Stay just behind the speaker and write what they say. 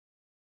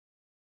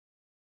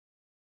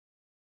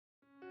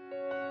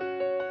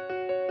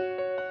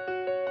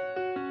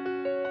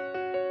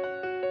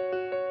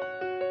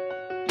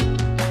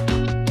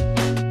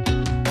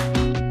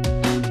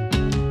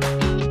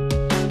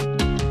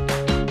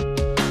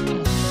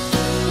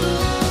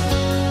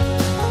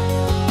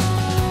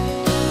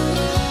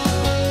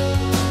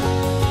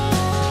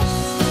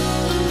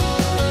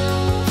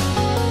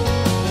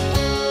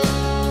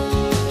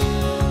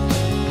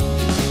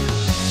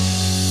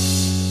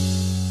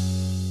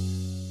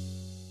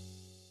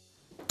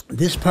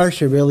this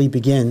Parsha really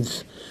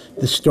begins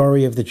the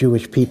story of the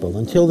Jewish people.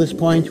 Until this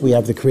point, we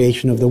have the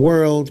creation of the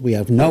world. We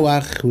have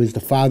Noach, who is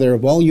the father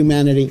of all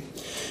humanity.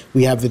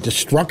 We have the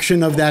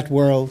destruction of that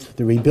world,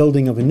 the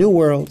rebuilding of a new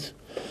world.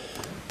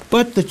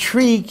 But the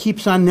tree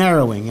keeps on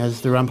narrowing.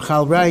 As the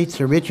Ramchal writes,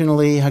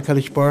 originally,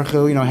 HaKadosh Baruch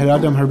Hu, had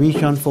Adam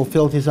HaRishon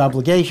fulfilled his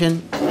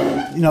obligation,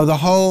 the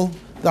whole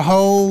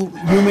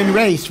human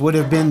race would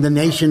have been the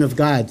nation of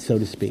God, so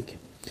to speak.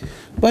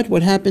 But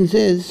what happens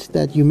is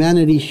that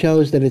humanity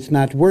shows that it's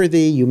not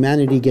worthy.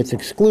 Humanity gets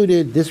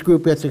excluded. This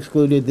group gets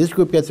excluded. This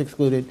group gets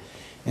excluded.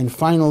 And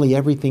finally,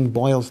 everything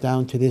boils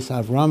down to this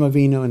Avraham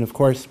Avinu. And of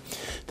course,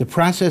 the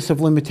process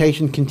of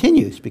limitation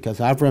continues because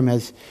Avraham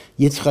has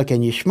Yitzchak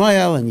and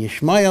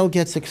Yishmael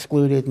gets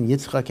excluded, and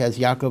Yitzchak has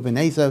Yaakov and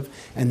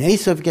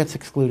Esav gets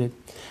excluded.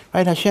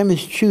 Right? Hashem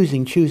is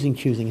choosing.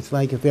 It's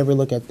like if you ever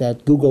look at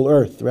that Google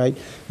Earth, right?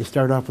 You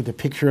start off with a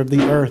picture of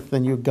the earth,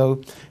 then you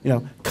go,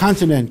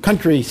 continent,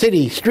 country,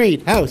 city,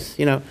 street, house,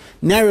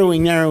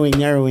 narrowing. And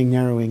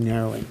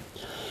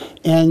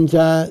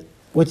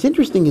what's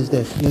interesting is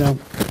this,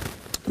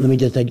 let me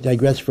just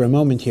digress for a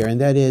moment here, and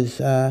that is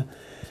Nechama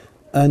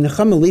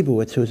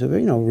Leibowitz, who is a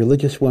very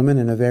religious woman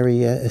and a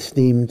very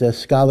esteemed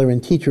scholar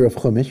and teacher of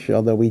Chumash,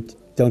 although we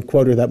don't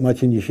quote her that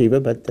much in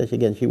yeshiva, but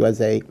again, she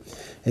was a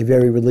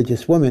very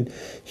religious woman.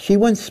 She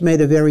once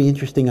made a very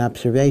interesting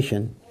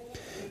observation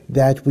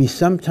that we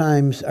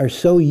sometimes are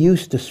so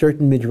used to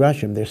certain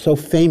midrashim, they're so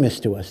famous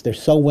to us, they're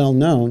so well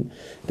known,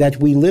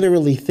 that we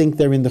literally think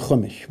they're in the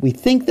Chumash. We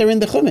think they're in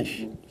the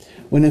Chumash,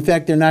 when in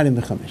fact they're not in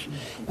the Chumash.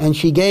 And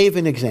she gave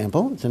an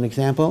example. It's an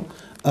example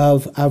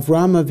of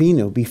Avraham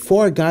Avinu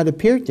before God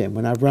appeared to him.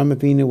 When Avraham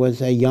Avinu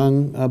was a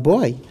young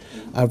boy,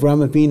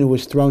 Avraham Avinu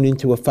was thrown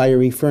into a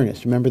fiery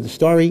furnace. Remember the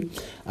story?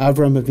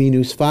 Avraham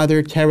Avinu's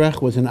father,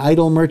 Terach, was an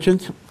idol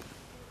merchant,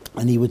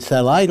 and he would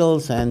sell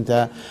idols, and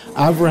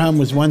Avraham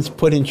was once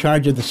put in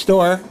charge of the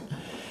store,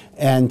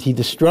 and he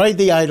destroyed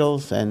the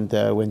idols, and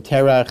when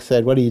Terach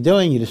said, "What are you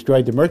doing? You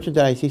destroyed the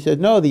merchandise." He said,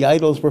 "No, the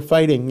idols were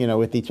fighting,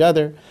 with each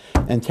other."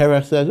 And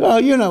Terach says,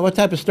 "Oh, what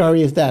type of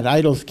story is that?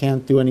 Idols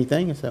can't do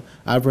anything." And so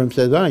Avraham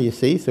says, "Oh, you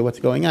see, so what's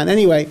going on?"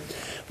 Anyway,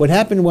 what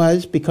happened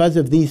was, because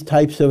of these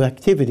types of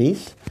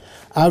activities,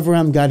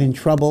 Avraham got in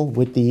trouble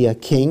with the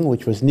king,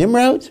 which was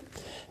Nimrod,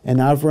 and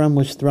Avraham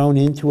was thrown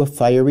into a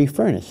fiery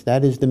furnace.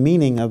 That is the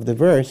meaning of the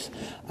verse,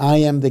 "I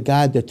am the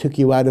God that took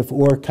you out of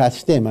Ur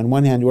Kasdim." On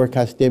one hand, Ur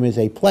Kasdim is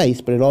a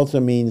place, but it also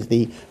means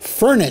the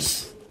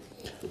furnace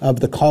of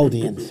the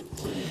Chaldeans.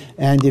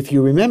 And if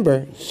you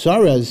remember,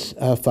 Sarah's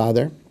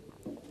father,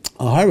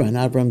 Aharon,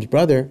 Avram's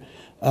brother,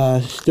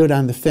 stood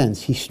on the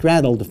fence. He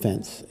straddled the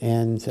fence,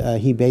 and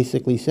he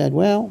basically said,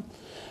 "Well,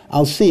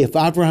 I'll see. If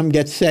Avraham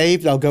gets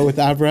saved, I'll go with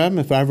Avraham.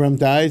 If Avraham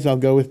dies, I'll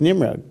go with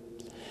Nimrod."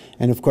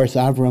 And of course,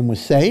 Avraham was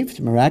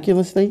saved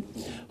miraculously.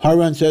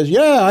 Haran says,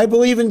 "Yeah, I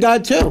believe in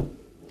God too."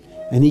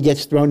 And he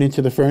gets thrown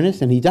into the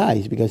furnace and he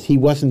dies because he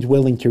wasn't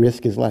willing to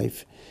risk his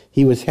life.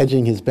 He was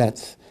hedging his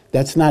bets.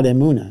 That's not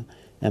emunah.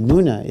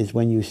 Emunah is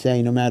when you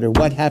say, no matter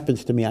what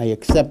happens to me, I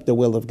accept the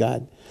will of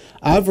God.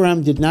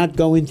 Avraham did not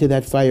go into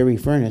that fiery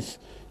furnace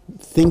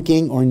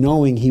thinking or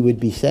knowing he would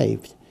be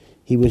saved.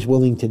 He was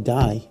willing to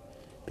die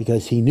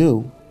because he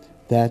knew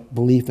that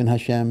belief in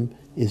Hashem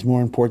is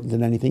more important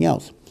than anything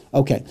else.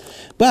 Okay,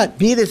 but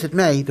be it as it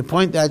may, the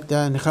point that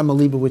Nechama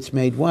Leibowitz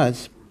made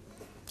was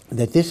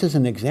that this is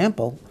an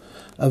example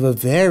of a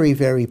very,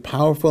 very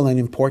powerful and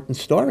important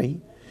story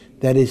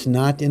that is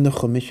not in the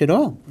Chumash at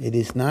all. It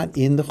is not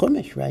in the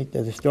Chumash, right?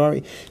 The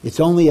story, it's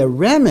only a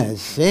remez,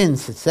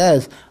 since it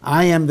says,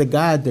 "I am the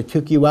God that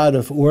took you out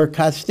of Ur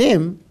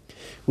Kasdim."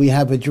 We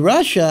have a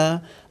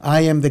drasha,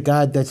 "I am the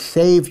God that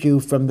saved you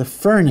from the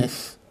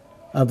furnace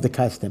of the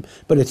Kasdim."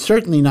 But it's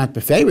certainly not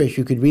beferish.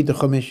 You could read the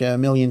Chumash a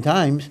million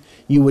times.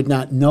 You would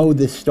not know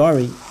this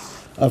story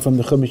from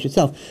the Chumash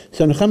itself.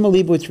 So Nechama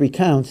Leibowitz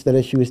recounts that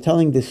as she was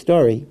telling this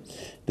story,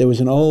 there was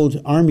an old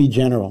army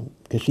general,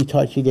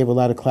 because she gave a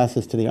lot of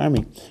classes to the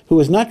army, who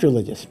was not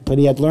religious, but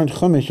he had learned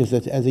Chumash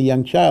as a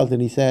young child,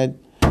 and he said,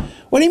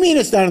 "What do you mean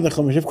it's not in the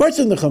Chumash? Of course it's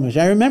in the Chumash.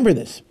 I remember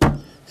this."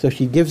 So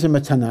she gives him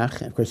a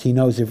Tanakh. Of course, he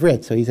knows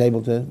Ivrit, so he's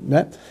able to,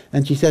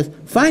 and she says,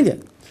 "Find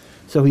it."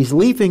 So he's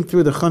leafing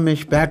through the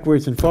Chumash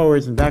backwards and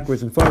forwards and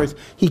backwards and forwards.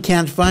 He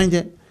can't find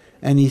it.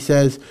 And he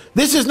says,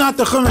 "This is not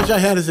the Chumash I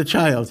had as a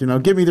child.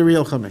 Give me the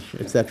real Chumash,"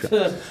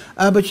 etc.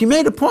 But she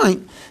made a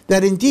point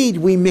that indeed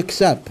we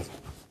mix up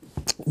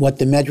what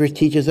the Medrash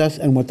teaches us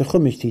and what the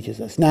Chumash teaches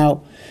us.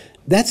 Now,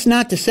 that's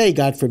not to say,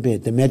 God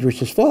forbid, the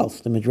Medrash is false.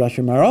 The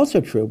Midrashim are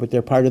also true, but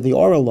they're part of the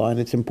oral law, and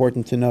it's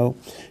important to know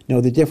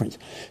the difference.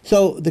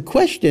 So the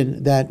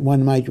question that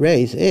one might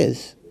raise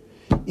is,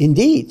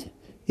 indeed,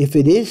 if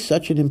it is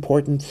such an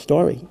important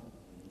story,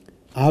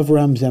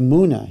 Avram's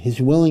emunah,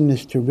 his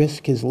willingness to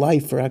risk his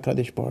life for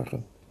HaKadosh Baruch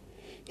Hu,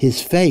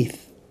 his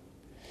faith,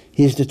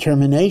 his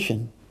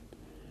determination,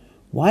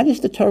 why does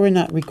the Torah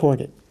not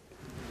record it?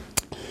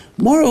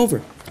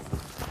 Moreover,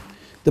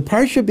 the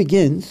Parsha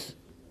begins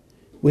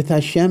with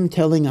Hashem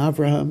telling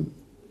Avraham,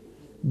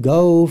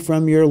 "Go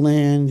from your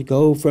land,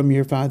 go from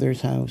your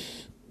father's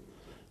house.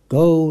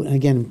 Go," and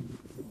again,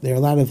 there are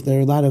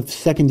a lot of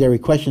secondary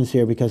questions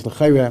here because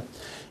Lecha,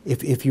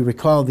 if you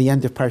recall the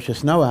end of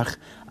Parshas Noach,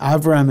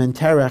 Avraham and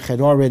Terach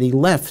had already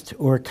left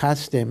Ur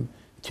Kasdim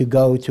to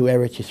go to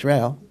Eretz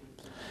Yisrael,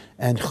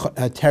 and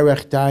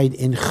Terach died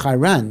in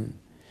Haran,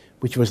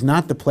 which was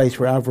not the place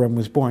where Avraham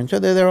was born. So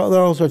there are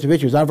all sorts of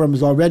issues. Avraham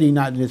is already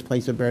not in his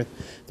place of birth.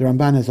 The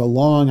Ramban has a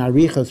long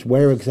arichos,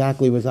 where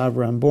exactly was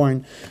Avraham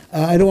born?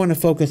 I don't want to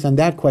focus on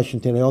that question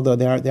today, although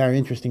there are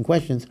interesting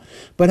questions.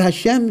 But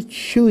Hashem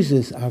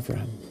chooses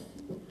Avraham.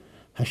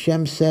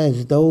 Hashem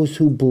says, those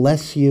who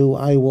bless you,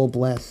 I will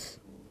bless.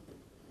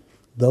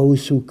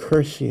 Those who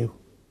curse you,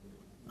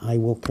 I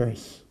will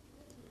curse.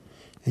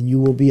 And you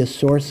will be a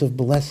source of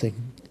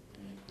blessing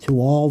to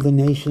all the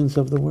nations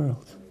of the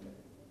world.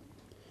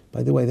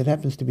 By the way, that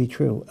happens to be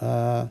true.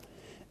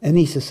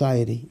 Any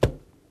society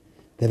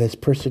that has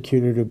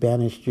persecuted or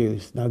banished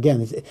Jews. Now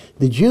again,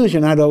 the Jews are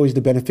not always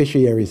the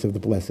beneficiaries of the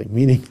blessing,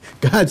 meaning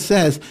God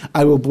says,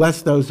 I will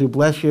bless those who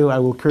bless you, I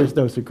will curse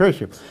those who curse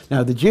you.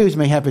 Now the Jews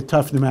may have it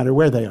tough no matter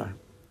where they are.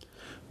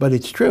 But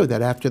it's true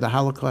that after the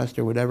Holocaust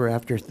or whatever,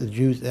 after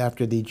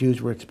the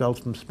Jews were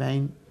expelled from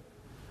Spain,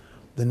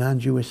 the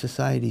non-Jewish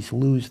societies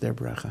lose their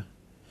bracha.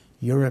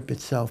 Europe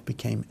itself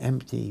became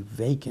empty,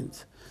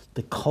 vacant.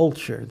 The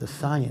culture, the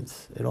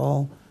science, it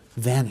all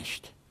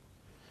vanished.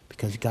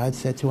 Because God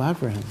said to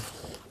Avraham,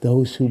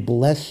 those who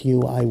bless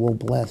you, I will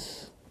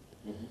bless.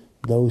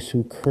 Those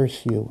who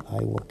curse you,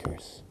 I will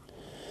curse.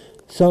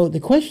 So the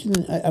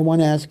question I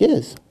want to ask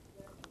is,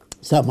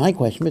 it's not my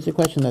question, but it's a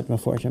question that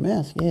Meforshim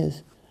ask,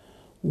 is,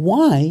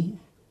 why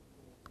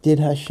did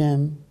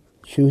Hashem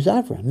choose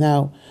Avraham?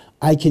 Now,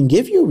 I can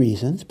give you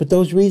reasons, but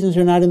those reasons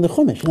are not in the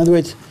Chumash. In other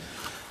words,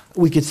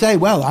 we could say,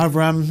 well,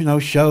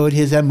 Avraham, showed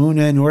his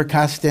emunah in Ur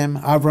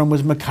Kasdim. Avraham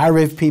was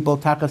makarev people,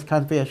 takas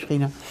kanfei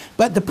Shechina.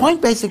 But the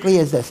point basically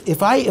is this: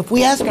 if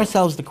we ask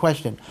ourselves the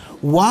question,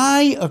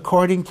 why,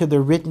 according to the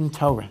written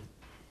Torah,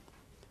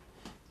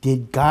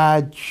 did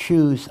God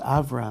choose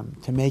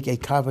Avraham to make a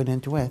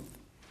covenant with?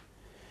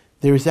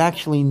 There is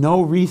actually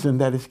no reason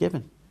that is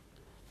given.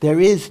 There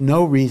is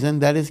no reason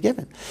that is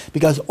given.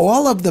 Because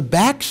all of the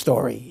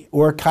backstory,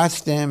 Ur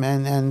Kasdim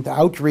and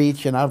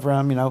outreach, and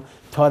Avraham,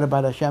 taught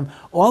about Hashem,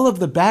 all of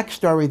the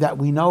backstory that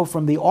we know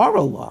from the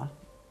oral law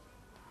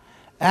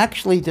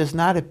actually does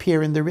not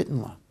appear in the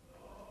written law.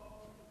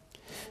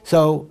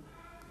 So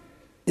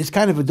it's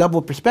kind of a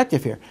double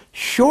perspective here.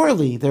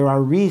 Surely there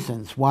are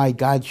reasons why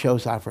God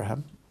chose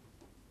Avraham.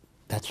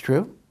 That's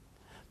true.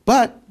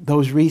 But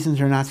those reasons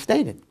are not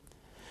stated.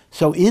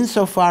 So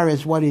insofar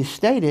as what is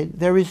stated,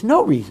 there is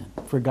no reason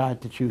for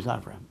God to choose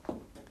Avraham.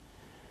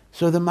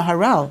 So the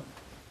Maharal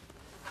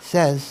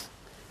says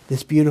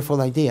this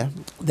beautiful idea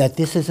that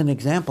this is an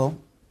example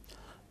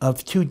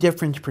of two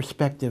different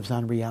perspectives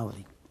on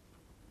reality.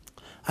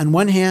 On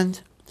one hand,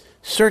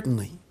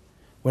 certainly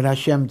what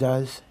Hashem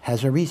does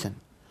has a reason.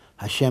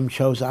 Hashem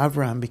chose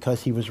Avraham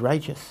because he was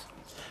righteous.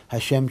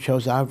 Hashem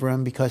chose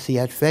Avraham because he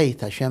had faith.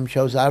 Hashem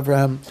chose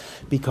Avraham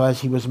because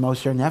he was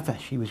Moser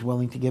Nefesh. He was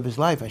willing to give his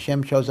life.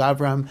 Hashem chose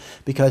Avraham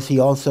because he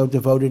also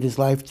devoted his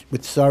life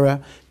with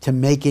Sarah to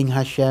making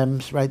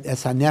Hashem's, right,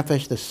 as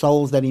HaNefesh, the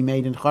souls that he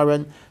made in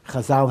Haran.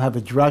 Chazal have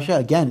a drasha.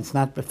 Again, it's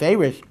not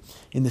beferish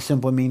in the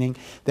simple meaning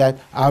that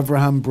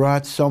Avraham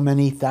brought so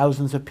many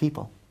thousands of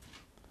people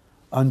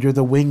under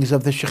the wings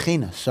of the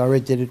Shekhinah. Sarah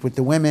did it with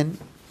the women.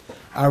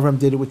 Avraham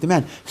did it with the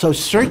men. So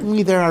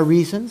certainly there are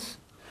reasons,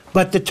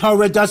 but the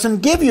Torah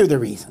doesn't give you the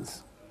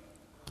reasons.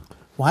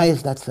 Why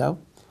is that so?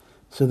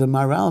 So the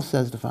Maharal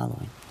says the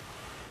following.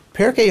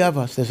 Pirkei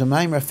Avos, there's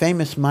a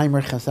famous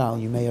Maimer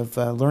Chazal, you may have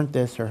learned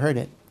this or heard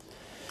it,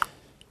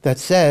 that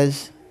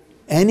says,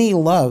 any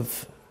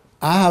love,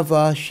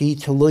 ahava shi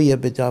teluya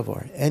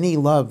b'davor, any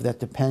love that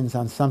depends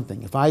on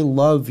something. If I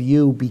love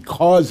you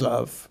because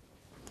of,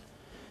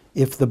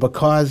 if the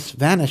because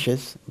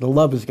vanishes, the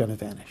love is going to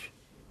vanish.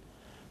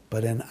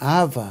 But an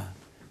ava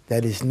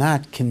that is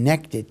not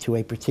connected to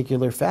a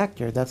particular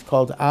factor, that's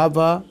called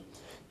ava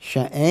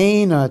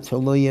she'ena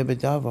teluya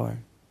b'davar.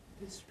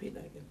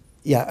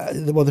 Yeah,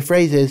 well, the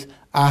phrase is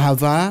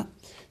ahava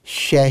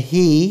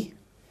shehi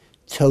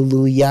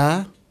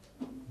teluya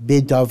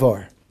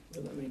b'davar.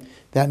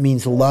 That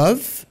means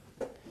love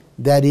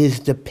that is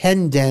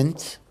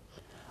dependent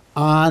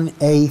on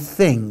a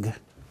thing,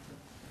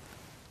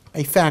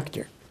 a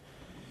factor.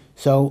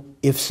 So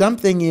if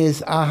something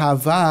is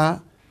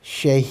ahava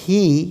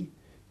shehi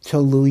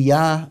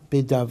teluya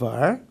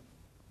b'davar,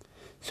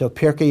 so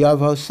Pirkei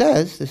Avos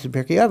says, this is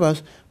Pirkei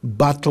Avos,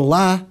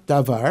 batla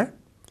davar,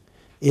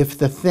 if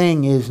the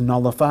thing is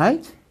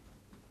nullified,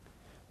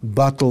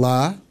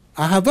 batla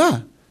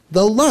ahava,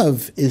 the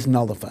love is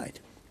nullified.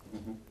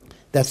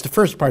 That's the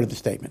first part of the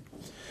statement.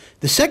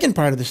 The second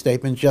part of the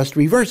statement just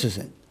reverses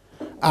it.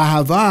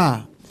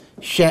 Ahava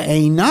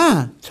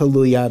she'ena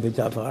teluya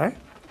b'davar,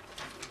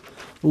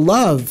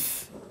 love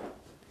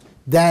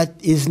that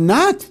is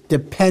not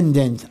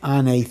dependent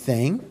on a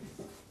thing,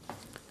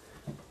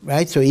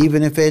 right? So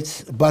even if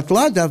it's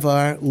batla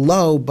davar,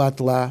 lo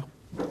batla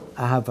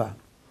ahava.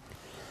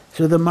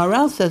 So the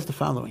Maharal says the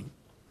following.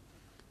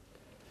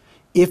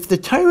 If the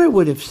Torah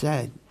would have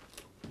said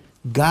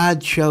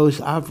God chose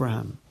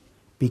Avraham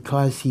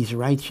because he's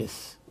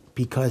righteous,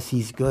 because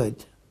he's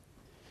good,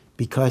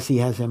 because he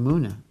has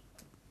emunah.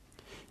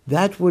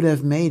 That would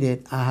have made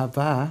it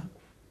ahava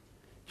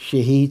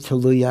shehi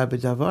toluya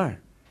b'davar.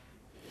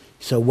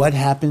 So what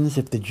happens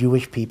if the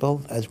Jewish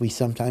people, as we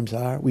sometimes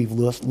are, we've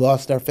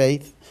lost our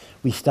faith,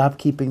 we stop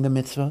keeping the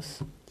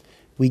mitzvahs,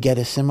 we get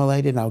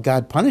assimilated? Now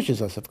God punishes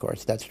us, of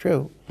course, that's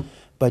true,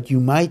 but you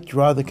might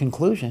draw the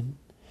conclusion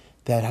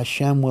that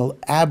Hashem will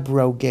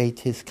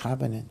abrogate his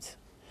covenant,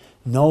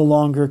 no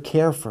longer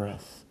care for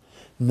us,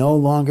 no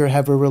longer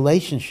have a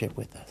relationship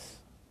with us.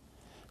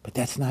 But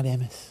that's not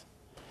emes.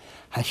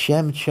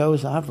 Hashem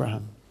chose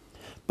Avraham,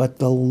 but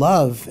the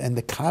love and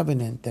the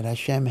covenant that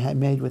Hashem had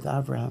made with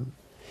Avraham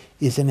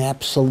is an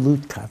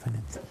absolute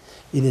covenant.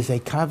 It is a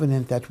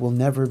covenant that will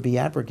never be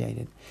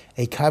abrogated,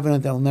 a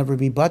covenant that will never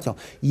be batal.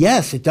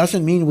 Yes, it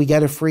doesn't mean we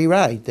get a free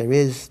ride. There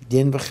is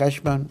din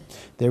v'cheshbon,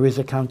 there is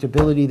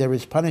accountability, there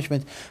is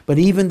punishment, but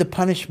even the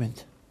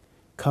punishment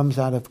comes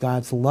out of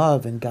God's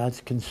love and God's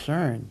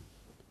concern.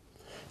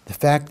 The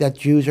fact that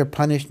Jews are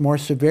punished more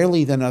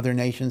severely than other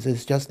nations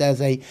is just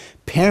as a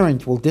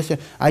parent will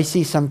I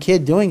see some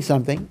kid doing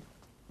something,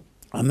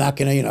 I'm not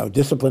going to,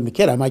 discipline the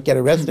kid. I might get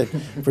arrested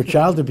for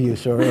child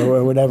abuse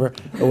or whatever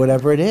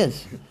it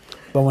is.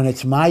 But when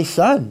it's my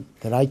son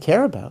that I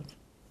care about,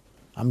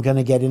 I'm going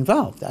to get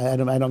involved. I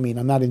don't mean,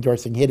 I'm not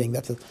endorsing hitting.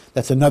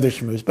 That's another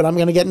schmooze. But I'm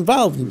going to get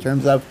involved in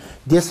terms of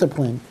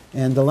discipline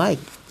and the like.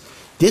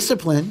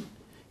 Discipline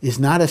is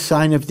not a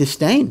sign of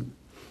disdain.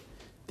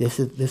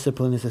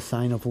 Discipline is a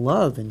sign of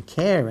love and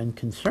care and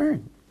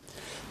concern.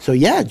 So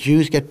yeah,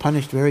 Jews get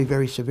punished very,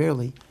 very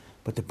severely.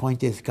 But the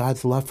point is,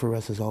 God's love for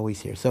us is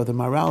always here. So the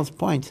Maharal's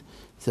point,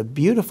 it's a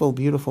beautiful,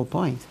 beautiful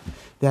point,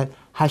 that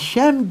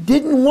Hashem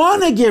didn't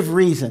want to give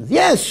reasons.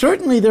 Yes,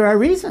 certainly there are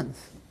reasons.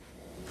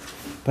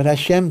 But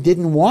Hashem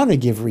didn't want to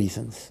give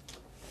reasons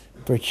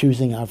for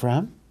choosing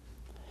Avraham,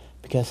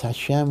 because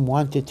Hashem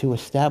wanted to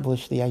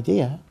establish the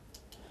idea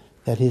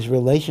that his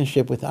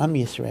relationship with Am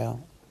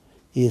Yisrael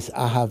is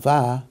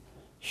ahava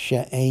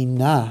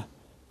she'eina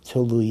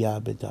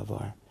toluya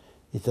b'davar.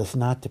 It does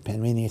not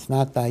depend, meaning it's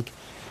not like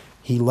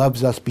he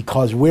loves us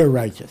because we're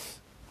righteous.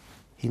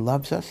 He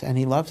loves us, and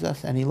he loves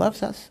us, and he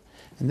loves us.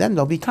 And then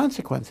there'll be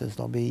consequences.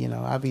 There'll be,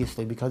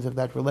 obviously because of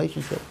that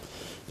relationship,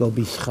 there'll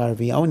be schar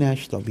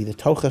v'onesh, there'll be the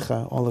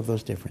tochecha, all of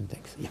those different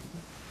things. Yeah.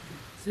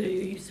 So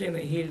you're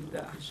saying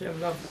that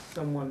Hashem loves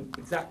someone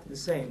exactly the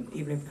same,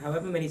 even if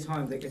however many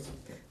times they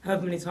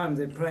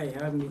pray,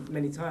 however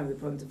many times they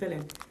put on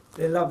tefillin,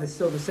 their love is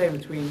still the same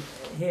between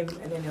him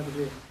and any other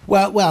Jew?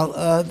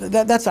 Well,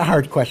 that's a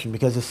hard question,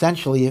 because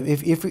essentially,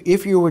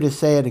 if you were to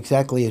say it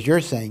exactly as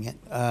you're saying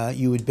it,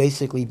 you would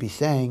basically be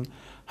saying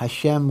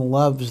Hashem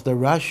loves the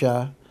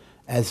Rasha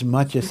as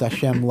much as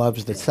Hashem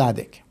loves the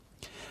tzaddik.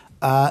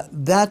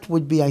 That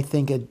would be, I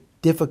think, a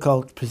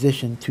difficult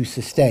position to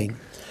sustain.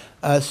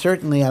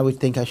 Certainly, I would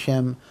think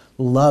Hashem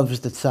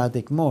loves the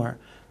tzaddik more,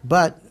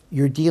 but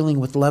you're dealing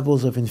with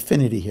levels of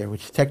infinity here,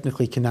 which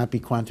technically cannot be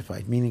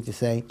quantified, meaning to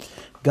say,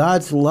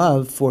 God's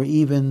love for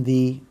even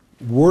the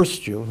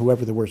worst Jew,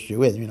 whoever the worst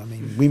Jew is,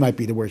 we might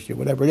be the worst Jew,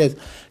 whatever it is,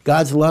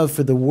 God's love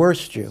for the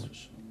worst Jew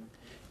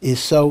is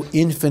so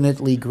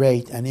infinitely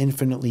great and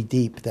infinitely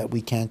deep that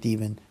we can't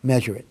even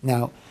measure it.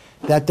 Now,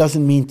 that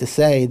doesn't mean to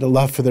say the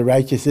love for the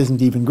righteous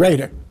isn't even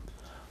greater.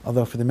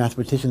 Although for the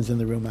mathematicians in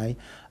the room,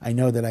 I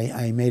know that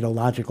I made a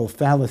logical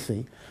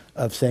fallacy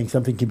of saying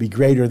something can be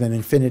greater than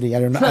infinity. I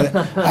don't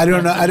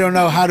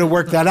know how to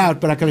work that out,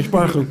 but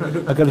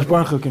HaKadosh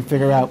Baruch Hu can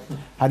figure out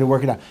how to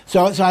work it out.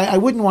 So I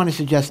wouldn't want to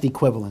suggest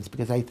equivalence,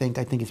 because I think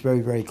it's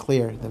very, very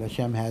clear that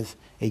Hashem has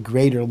a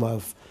greater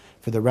love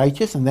for the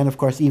righteous, and then of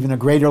course even a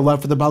greater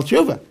love for the Baal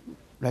Tshuva.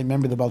 Right?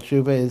 Remember, the Baal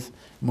Tshuva is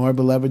more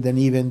beloved than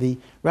even the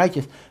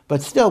righteous.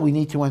 But still, we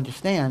need to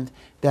understand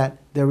that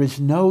there is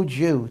no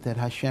Jew that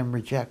Hashem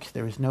rejects.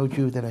 There is no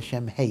Jew that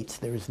Hashem hates.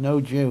 There is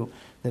no Jew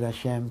that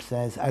Hashem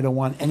says, I don't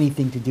want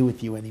anything to do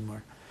with you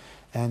anymore.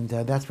 And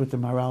that's what the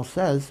Maharal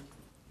says.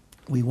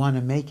 We want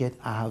to make it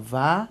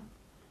ahava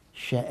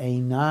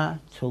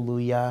she'eina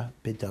toluya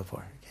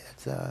b'davar.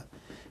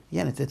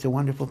 It's a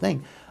wonderful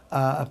thing.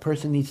 A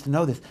person needs to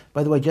know this.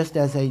 By the way, just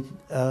as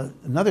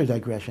another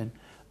digression,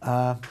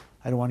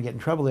 I don't want to get in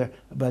trouble there,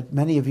 but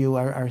many of you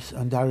are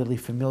undoubtedly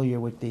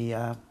familiar with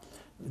the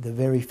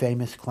very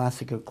famous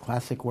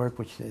classic work,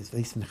 which is, at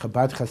least in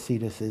Chabad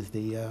Hasidus, is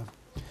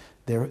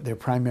their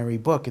primary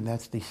book, and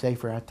that's the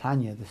Sefer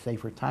Tanya. The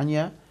Sefer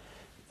Tanya.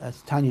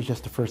 Tanya is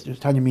just the first.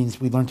 Tanya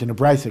means we learned in a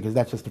brisa, because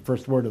that's just the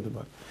first word of the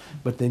book.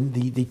 But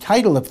the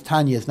title of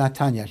Tanya is not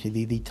Tanya,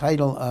 actually. The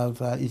title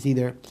of is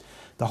either,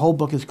 the whole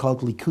book is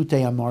called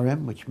Likutei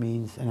Amorim, which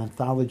means an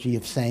anthology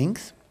of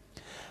sayings.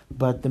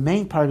 But the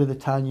main part of the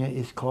Tanya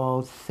is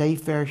called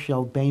Sefer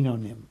Shel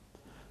Beinonim,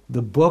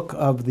 the book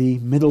of the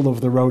middle of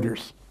the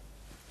roaders.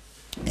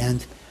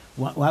 And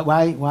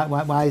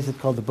why is it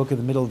called the book of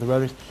the middle of the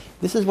roaders?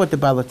 This is what the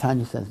Baal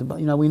Tanya says.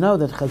 We know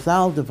that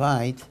Chazal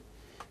divide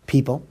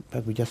people.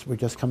 But we're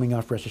just coming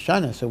off Rosh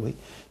Hashanah, so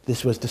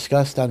this was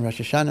discussed on Rosh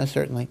Hashanah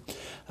certainly.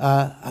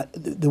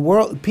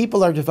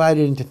 People are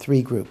divided into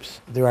three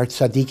groups. There are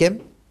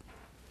tzaddikim,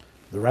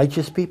 the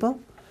righteous people.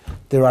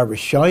 There are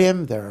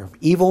rishoyim, there are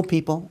evil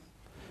people,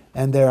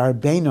 and there are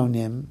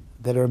beinonim,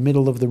 that are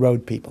middle of the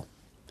road people.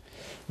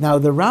 Now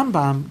the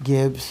Rambam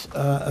gives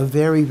a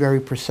very, very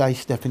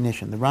precise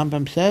definition. The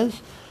Rambam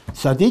says,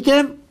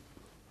 tzaddikim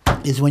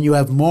is when you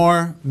have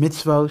more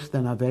mitzvos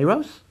than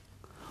averos,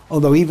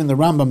 although even the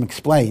Rambam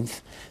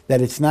explains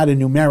that it's not a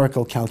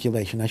numerical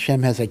calculation.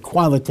 Hashem has a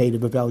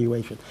qualitative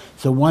evaluation.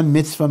 So one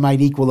mitzvah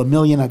might equal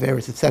 1,000,000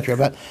 averos, etc.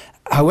 But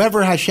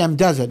however Hashem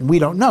does it, and we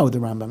don't know, the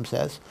Rambam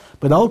says,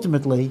 but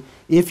ultimately,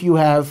 if you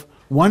have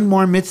one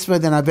more mitzvah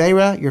than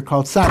avera, you're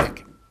called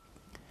tzaddik.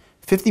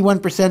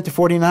 51% to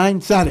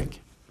 49, tzaddik.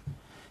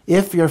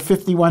 If you're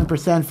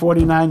 51%,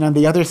 49 on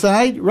the other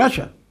side,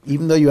 Russia,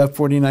 even though you have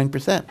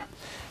 49%.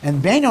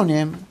 And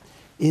beinonim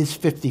is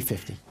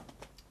 50-50.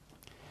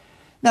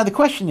 Now the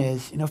question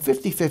is,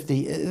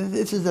 50-50,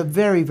 this is a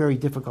very, very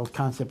difficult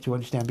concept to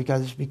understand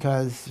because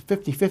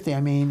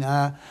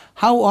 50-50,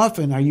 how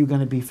often are you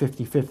going to be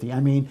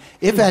 50-50?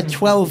 If at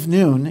 12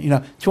 noon,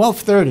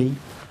 12:30,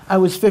 I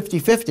was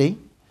 50-50,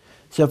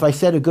 so if I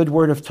said a good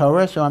word of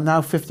Torah, so I'm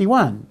now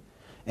 51.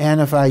 And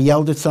if I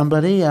yelled at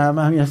somebody,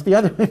 it's the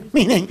other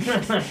meaning.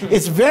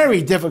 It's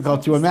very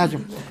difficult to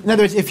imagine. In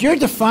other words, if you're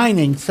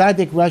defining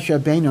tzaddik,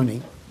 rasha,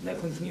 benoni, that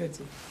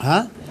continuity.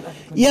 Huh?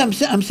 Yeah,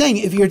 I'm saying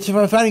if you're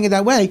defining it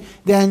that way,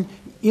 then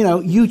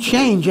you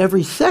change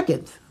every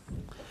second.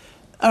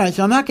 All right,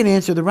 so I'm not going to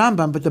answer the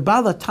Rambam, but the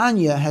Baal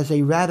HaTanya has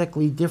a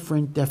radically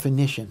different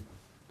definition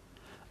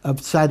of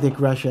tzaddik,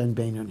 rasha, and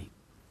benoni,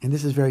 and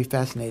this is very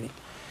fascinating.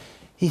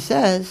 He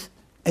says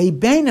a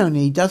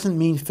benoni doesn't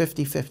mean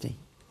 50-50.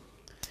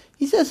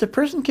 He says a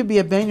person could be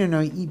a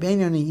benoni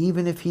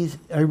even if he's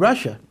a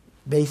rasha,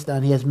 based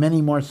on he has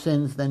many more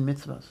sins than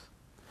mitzvahs.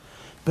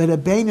 But a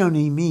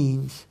benoni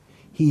means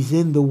he's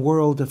in the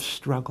world of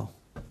struggle.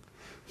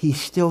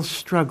 He's still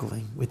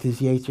struggling with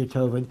his Yetzer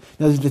Tov.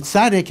 Now, the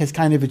tzaddik has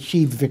kind of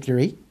achieved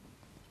victory,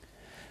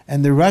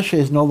 and the rasha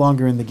is no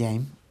longer in the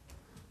game.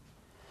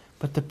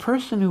 But the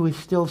person who is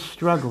still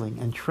struggling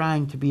and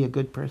trying to be a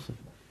good person,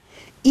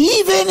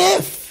 even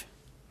if,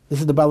 this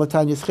is the Baal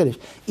HaTanya's Chiddush,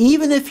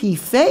 even if he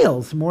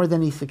fails more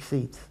than he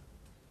succeeds,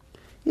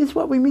 is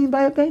what we mean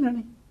by a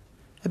benoni.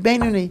 A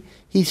benoni,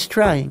 he's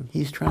trying.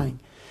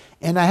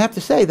 And I have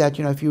to say that,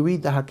 if you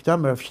read the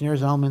Hakdamah of Shneur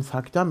Zalman's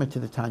Hakdamah to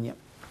the Tanya,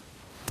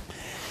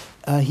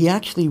 he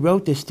actually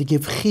wrote this to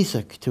give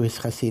chizuk to his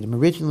Hasidim.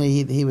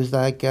 Originally, he was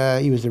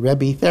he was a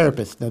Rebbe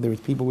therapist. In other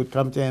words, people would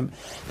come to him,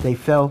 they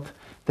felt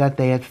that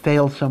they had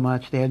failed so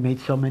much, they had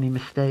made so many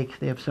mistakes,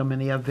 they have so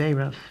many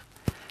averos,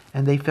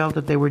 and they felt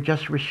that they were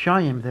just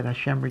Rishayim that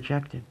Hashem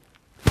rejected.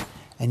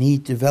 And he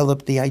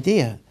developed the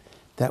idea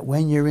that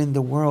when you're in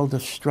the world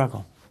of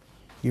struggle,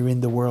 you're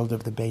in the world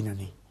of the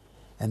Benoni.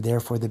 And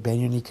therefore the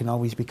Benoni can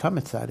always become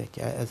a tzaddik,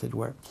 as it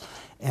were.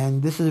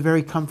 And this is a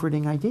very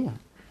comforting idea,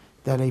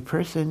 that a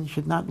person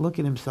should not look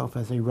at himself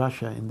as a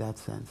rasha in that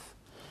sense.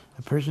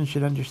 A person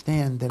should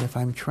understand that if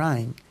I'm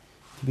trying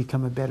to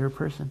become a better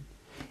person,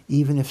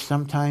 even if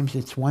sometimes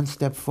it's one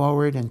step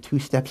forward and 2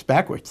 steps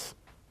backwards,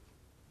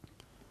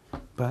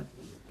 but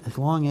as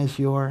long as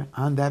you're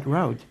on that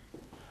road,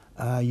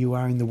 you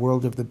are in the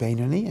world of the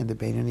Benoni, and the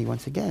Benoni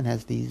once again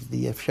has the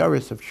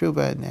efsharis of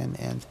Shuvah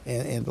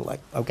and the like.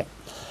 Okay.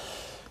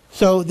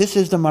 So this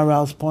is the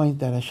Maral's point,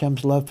 that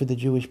Hashem's love for the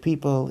Jewish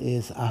people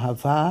is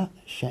ahava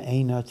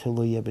she'ena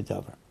teluya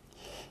b'davar.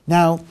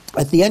 Now,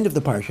 at the end of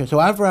the Parsha, so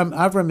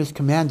Avraham is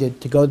commanded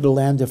to go to the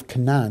land of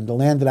Canaan, the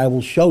land that I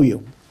will show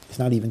you. He's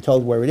not even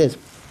told where it is,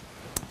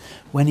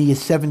 when he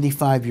is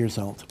 75 years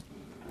old.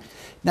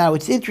 Now,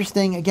 it's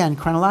interesting, again,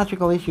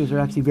 chronological issues are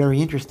actually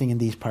very interesting in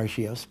these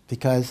Parshios,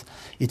 because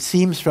it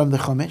seems from the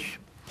Chumash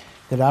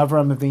that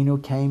Avraham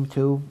Avinu came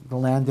to the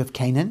land of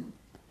Canaan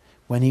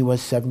when he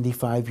was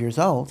 75 years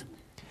old.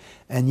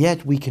 And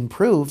yet we can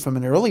prove from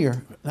an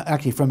earlier,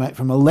 actually from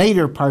a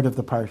later part of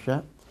the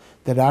Parsha,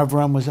 that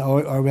Avraham was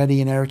already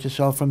in Eretz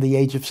Yisrael from the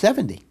age of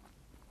 70.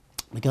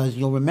 Because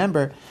you'll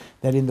remember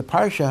that in the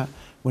Parsha,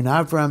 when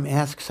Avraham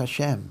asks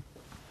Hashem,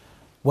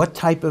 what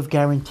type of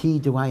guarantee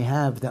do I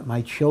have that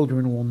my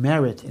children will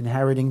merit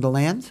inheriting the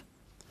land?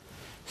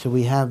 So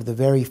we have the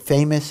very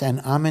famous and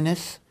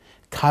ominous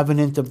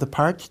covenant of the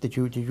parts. Did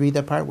you read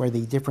that part where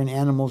the different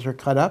animals are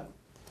cut up?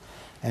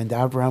 And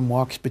Avraham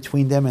walks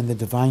between them, and the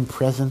divine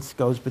presence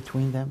goes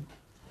between them.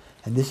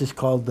 And this is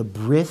called the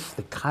bris,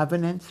 the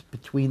covenant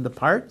between the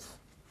parts.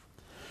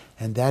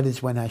 And that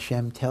is when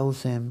Hashem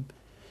tells him,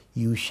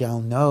 you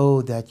shall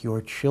know that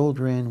your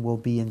children will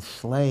be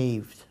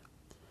enslaved,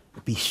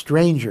 be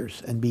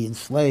strangers and be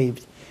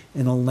enslaved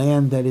in a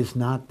land that is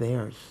not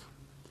theirs.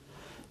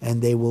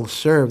 And they will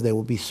serve, they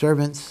will be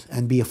servants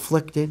and be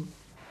afflicted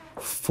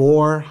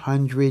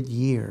 400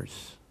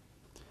 years.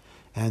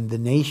 And the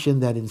nation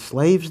that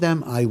enslaves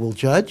them, I will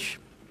judge,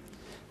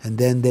 and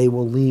then they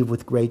will leave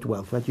with great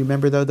wealth. Right? You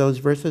remember those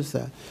verses?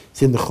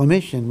 It's in the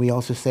Chumash, and we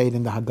also say it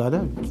in the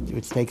Haggadah,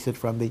 which takes it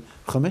from the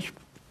Chumash.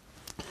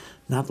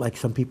 Not like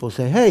some people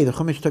say, hey, the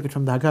Chumash took it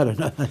from the Haggadah.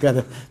 No,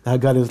 the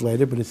Haggadah is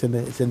later, but it's in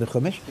the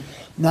Chumash.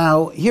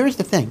 Now, here's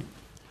the thing.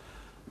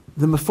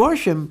 The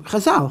Meforshim,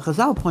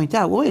 Chazal point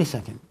out, well, wait a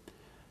second.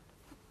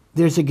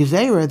 There's a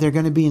Gezerah, they're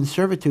going to be in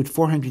servitude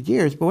 400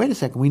 years, but wait a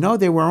second. We know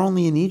they were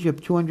only in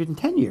Egypt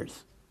 210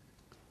 years.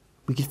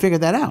 We can figure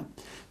that out.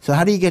 So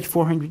how do you get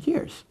 400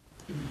 years?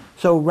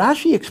 So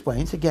Rashi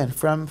explains, again,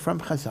 from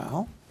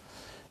Chazal,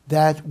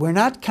 that we're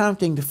not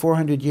counting the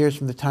 400 years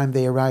from the time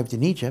they arrived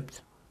in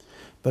Egypt,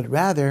 but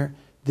rather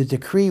the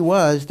decree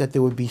was that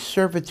there would be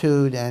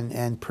servitude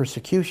and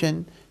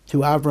persecution to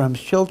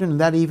Avraham's children, and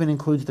that even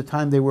includes the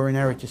time they were in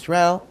Eretz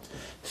Yisrael.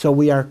 So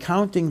we are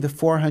counting the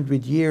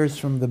 400 years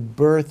from the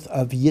birth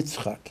of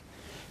Yitzchak.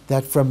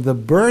 That from the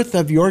birth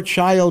of your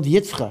child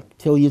Yitzchak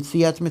till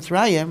Yetziat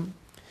Mitzrayim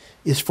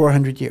is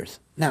 400 years.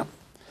 Now,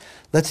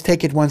 let's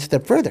take it one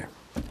step further.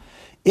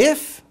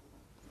 If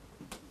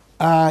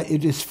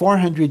it is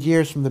 400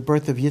 years from the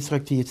birth of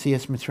Yitzchak to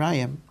Yetziat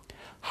Mitzrayim,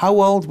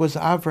 how old was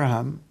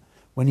Avraham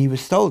when he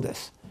was told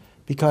this?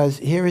 Because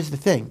here is the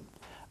thing.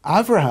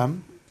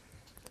 Avraham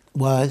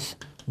was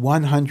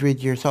 100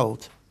 years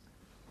old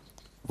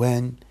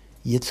when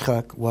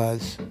Yitzchak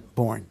was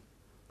born.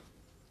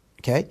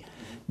 Okay?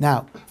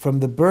 Now, from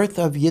the birth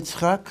of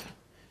Yitzchak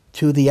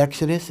to the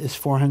Exodus is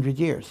 400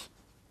 years.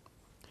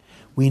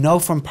 We know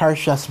from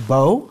Parshas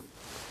Bo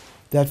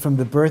that from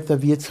the birth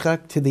of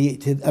Yitzchak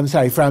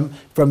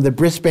from the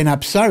Bris Ben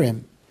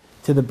Absarim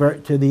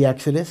to the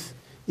Exodus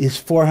is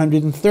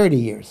 430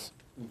 years.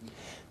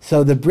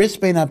 So the Bris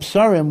Ben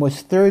Absarim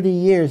was 30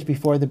 years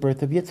before the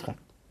birth of Yitzchak.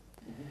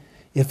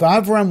 If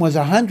Avram was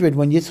 100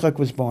 when Yitzchak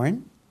was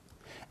born,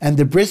 and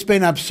the Bris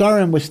Ben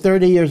Absarim was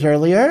 30 years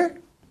earlier,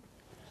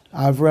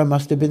 Avram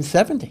must have been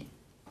 70.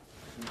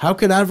 How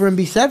could Avram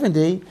be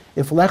 70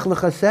 if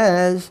Lecha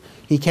says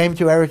he came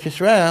to Eretz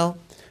Yisrael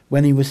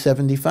when he was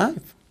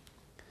 75?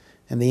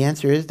 And the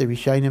answer is, the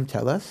Rishonim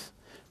tell us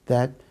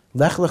that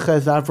Lecha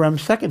is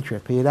Avram's second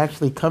trip. He had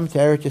actually come to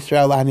Eretz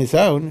Yisrael on his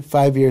own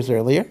 5 years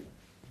earlier.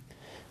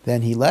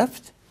 Then he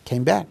left,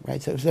 came back,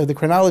 right? So the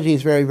chronology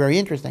is very, very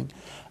interesting.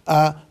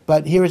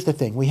 But here is the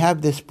thing. We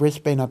have this Bris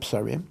Ben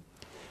Absarim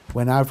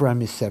when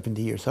Avram is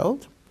 70 years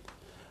old.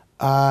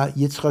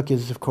 Yitzchak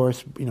is, of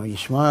course,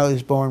 Yishmael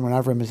is born when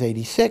Avram is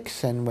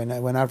 86, and when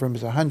Avram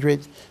is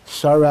 100.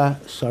 Sarah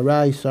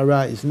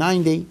is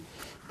 90.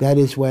 That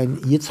is when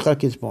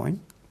Yitzchak is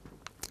born.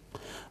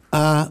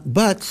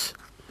 But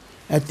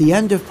at the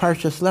end of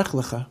Parshas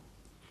Lecha,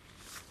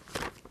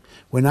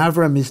 when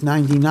Avram is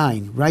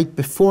 99, right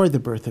before the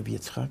birth of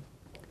Yitzchak,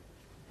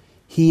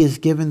 he is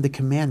given the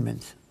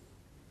commandment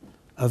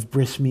of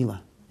Bris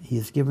Milah. He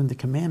is given the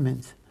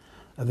commandment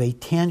of a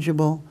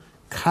tangible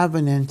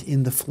covenant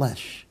in the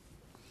flesh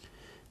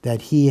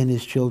that he and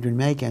his children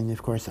make. And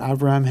of course,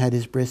 Avraham had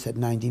his bris at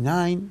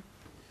 99,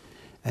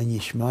 and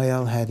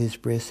Yishmael had his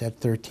bris at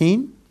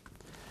 13.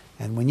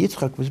 And when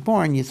Yitzchak was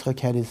born, Yitzchak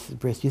had his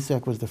bris.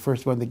 Yitzchak was the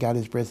first one that got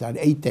his bris at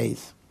 8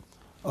 days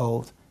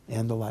old,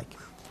 and the like.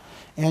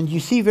 And you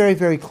see very,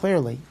 very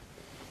clearly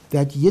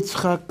that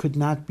Yitzchak could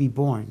not be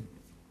born.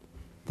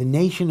 The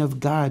nation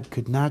of God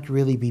could not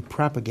really be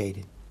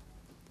propagated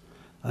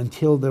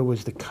until there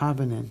was the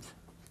covenant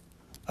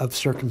of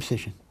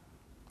circumcision.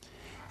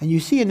 And you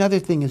see another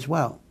thing as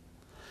well,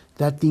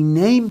 that the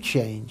name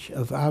change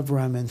of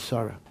Avram and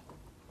Sarah,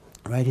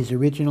 right? His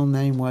original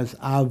name was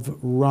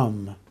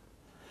Avram.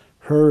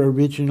 Her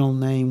original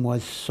name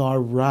was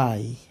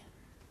Sarai.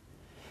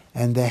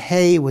 And the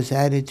Hey was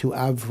added to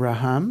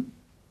Avraham,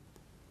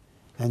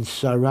 and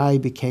Sarai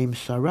became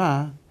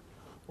Sarah.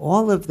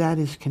 All of that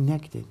is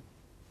connected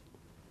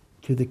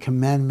to the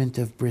commandment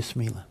of Bris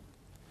Milah.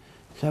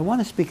 So I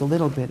want to speak a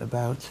little bit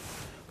about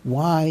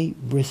why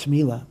Bris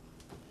Milah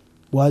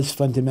was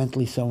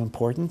fundamentally so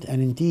important,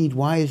 and indeed,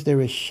 why is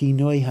there a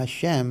Shinoi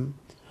Hashem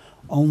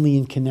only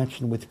in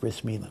connection with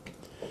Bris Milah?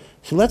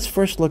 So let's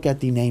first look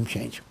at the name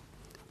change.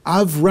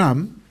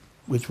 Avram,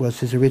 which was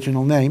his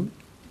original name,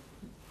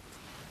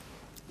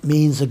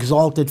 means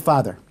exalted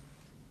father.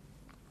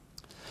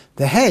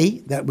 The Hey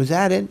that was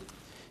added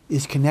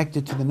is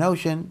connected to the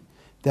notion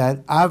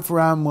that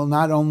Avram will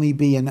not only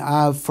be an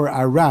Av for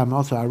Aram,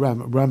 also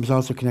Aram. Aram is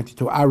also connected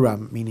to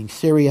Aram, meaning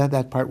Syria,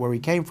 that part where he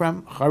came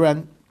from,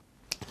 Haran.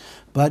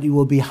 But he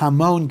will be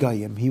Hamon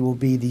Goyim. He will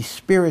be the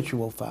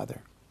spiritual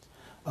father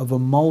of a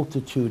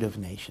multitude of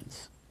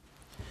nations.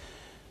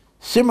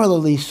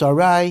 Similarly,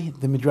 Sarai,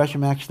 the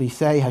Midrashim actually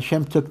say,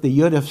 Hashem took the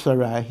Yud of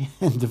Sarai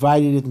and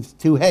divided it into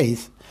 2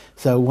 Heys.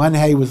 So one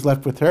Hey was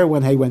left with her,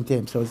 one Hey went to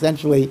him. So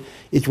essentially,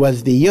 it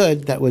was the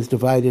Yud that was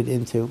divided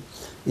into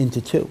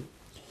 2.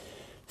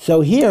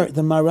 So here,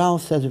 the Maral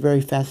says a very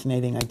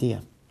fascinating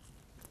idea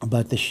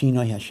about the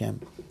Shinoi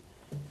Hashem.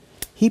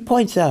 He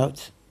points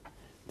out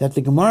that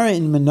the Gemara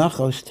in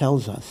Menachos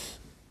tells us,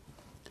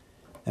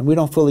 and we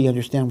don't fully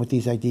understand what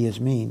these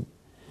ideas mean,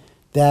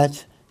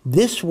 that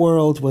this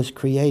world was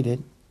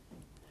created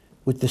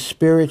with the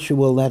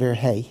spiritual letter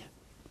Hey,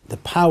 the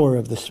power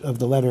of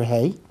the letter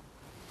Hey,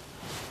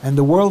 and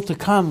the world to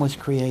come was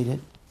created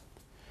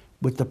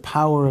with the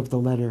power of the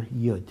letter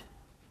Yud.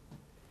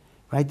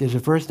 Right? There's a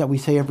verse that we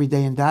say every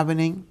day in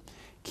davening.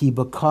 Ki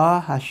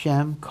b'ka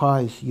Hashem, ka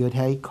is Yud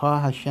Hey, ka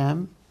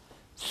Hashem,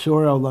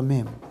 Sur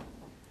Olamim.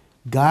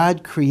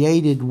 God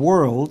created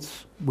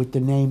worlds with the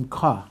name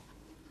Ka.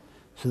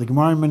 So the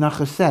Gemara in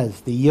Menachos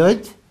says, the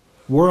Yud,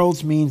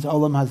 worlds means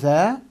Olam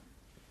Hazeh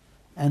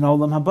and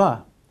Olam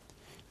Haba.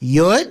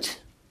 Yud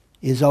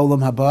is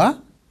Olam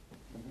Haba,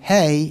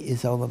 Hey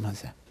is Olam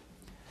Hazeh.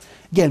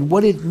 Again,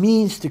 what it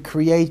means to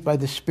create by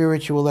the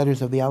spiritual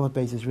letters of the Aleph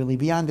Beis is really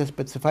beyond us,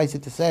 but suffice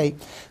it to say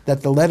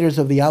that the letters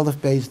of the Aleph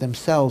Beis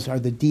themselves are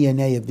the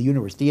DNA of the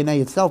universe.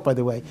 DNA itself, by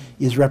the way,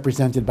 is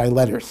represented by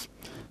letters.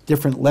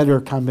 Different letter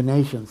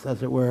combinations,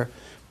 as it were,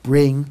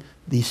 bring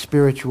the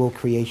spiritual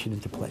creation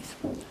into place.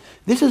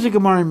 This is a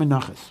Gemara in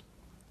Menachos.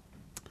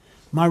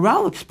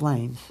 Maharal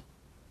explains,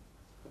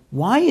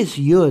 why is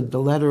Yud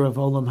the letter of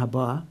Olam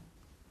Haba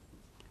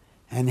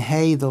and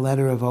Hey the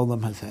letter of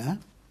Olam Hazeh?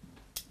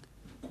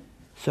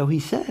 So he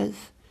says,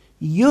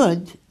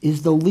 Yud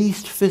is the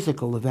least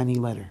physical of any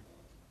letter.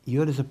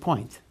 Yud is a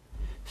point.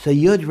 So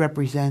Yud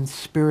represents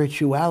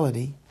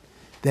spirituality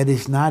that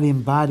is not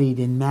embodied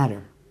in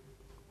matter.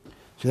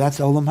 So that's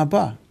Olam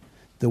Haba,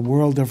 the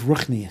world of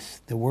Ruchnius,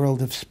 the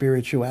world of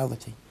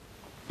spirituality.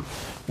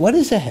 What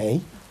is a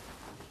Hey?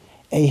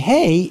 A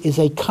Hey is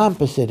a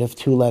composite of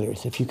two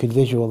letters, if you could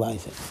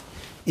visualize it.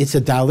 It's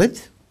a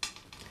Dalet,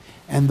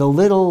 and the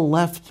little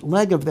left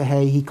leg of the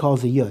Hey he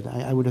calls a Yud.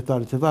 I would have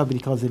thought it's a Vav, but he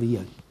calls it a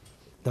Yud.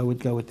 I would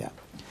go with that.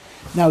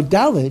 Now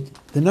Dalet,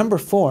 the number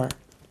 4,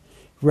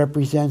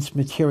 represents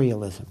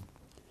materialism,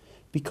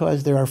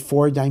 because there are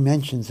 4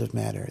 dimensions of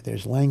matter.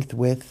 There's length,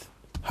 width,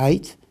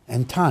 height,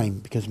 and time,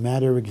 because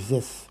matter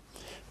exists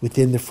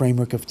within the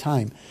framework of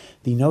time.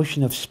 The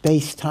notion of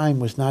space-time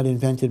was not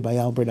invented by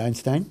Albert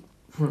Einstein,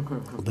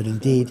 but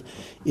indeed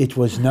it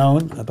was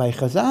known by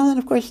Chazal, and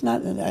of course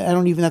not, I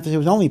don't even have to say it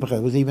was only because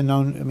it was even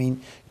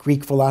known,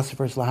 Greek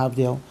philosophers,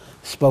 Lahavdil,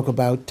 spoke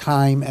about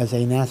time as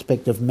an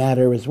aspect of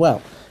matter as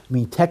well.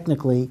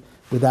 Technically,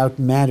 without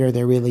matter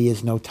there really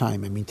is no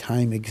time.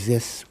 Time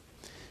exists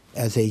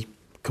as a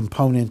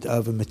component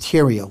of a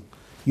material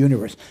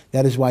universe.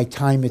 That is why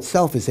time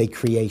itself is a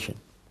creation.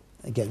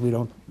 Again, we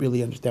don't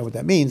really understand what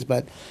that means,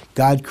 but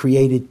God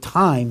created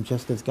time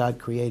just as God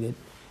created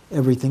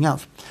everything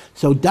else.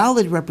 So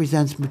Dalet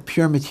represents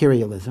pure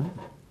materialism.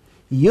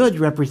 Yud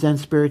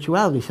represents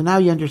spirituality. So now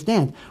you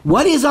understand.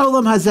 What is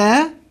Olam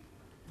Hazeh?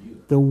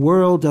 The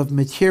world of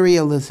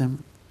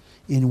materialism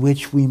in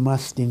which we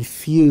must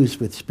infuse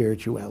with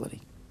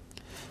spirituality.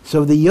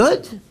 So the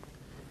Yud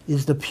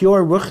is the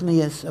pure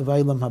Ruchnius of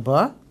Olam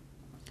Haba.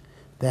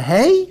 The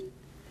Hey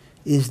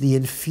is the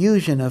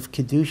infusion of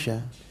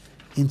Kedusha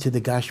into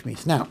the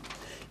Gashmis. Now,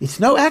 it's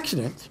no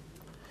accident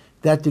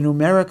that the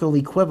numerical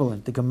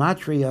equivalent, the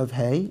gematria of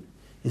Hey,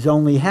 is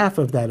only half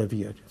of that of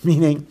Yud.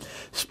 Meaning,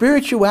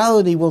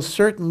 spirituality will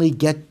certainly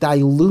get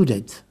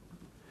diluted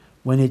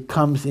when it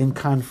comes in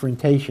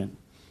confrontation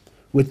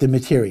with the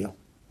material.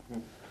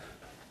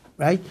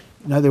 Right?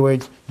 In other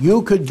words,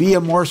 you could be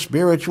a more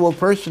spiritual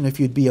person if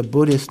you'd be a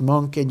Buddhist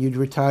monk and you'd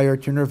retire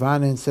to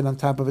nirvana and sit on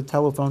top of a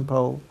telephone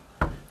pole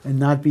and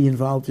not be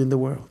involved in the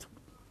world.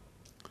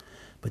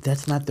 But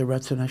that's not the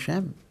Ratzon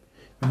Hashem.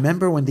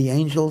 Remember when the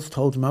angels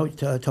told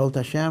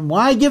Hashem,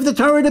 why give the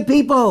Torah to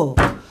people?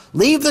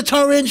 Leave the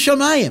Torah in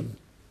Shemayim.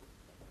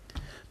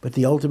 But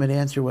the ultimate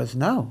answer was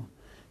no.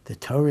 The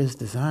Torah is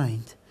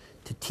designed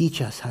to teach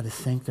us how to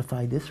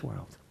sanctify this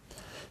world.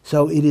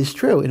 So it is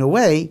true. In a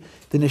way,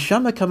 the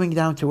neshama coming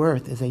down to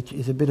earth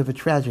is a bit of a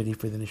tragedy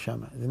for the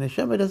neshama. The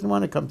neshama doesn't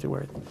want to come to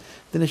earth.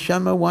 The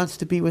neshama wants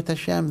to be with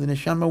Hashem. The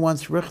neshama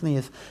wants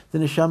ruchnius. The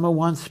neshama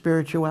wants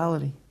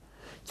spirituality.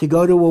 To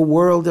go to a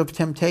world of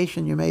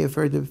temptation. You may have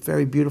heard the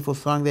very beautiful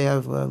song they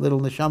have,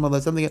 Little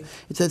Neshama, something.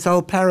 It's a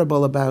whole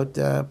parable about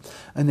a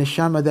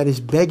neshama that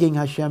is begging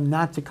Hashem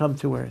not to come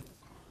to earth.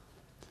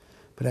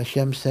 But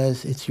Hashem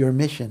says, it's your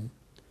mission.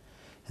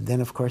 And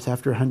then, of course,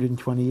 after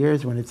 120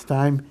 years, when it's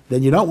time,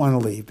 then you don't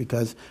want to leave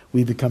because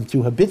we become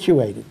too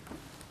habituated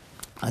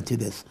to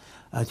this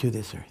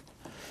earth.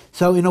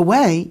 So in a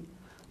way,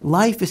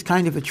 life is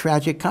kind of a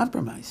tragic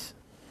compromise.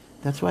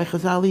 That's why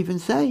Chazal even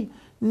say,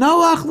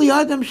 Noach li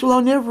Adam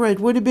shelo nivra. It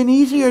would have been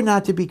easier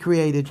not to be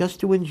created, just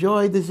to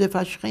enjoy the Zif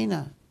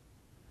HaShechina.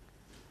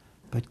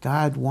 But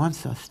God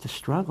wants us to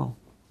struggle.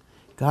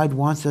 God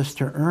wants us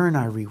to earn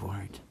our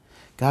reward.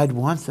 God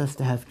wants us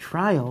to have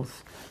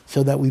trials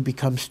so that we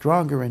become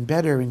stronger and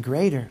better and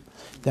greater,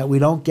 that we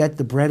don't get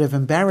the bread of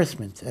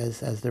embarrassment, as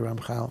the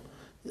Ramchal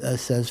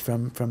says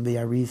from the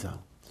Arizal.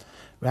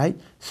 Right?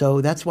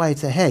 So that's why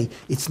it's a Hey.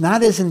 It's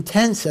not as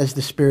intense as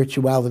the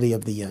spirituality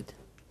of the Yud.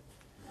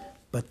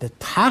 But the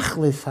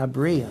Tachlis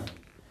Habriya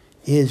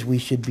is we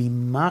should be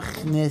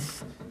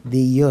machnis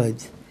the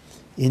Yud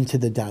into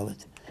the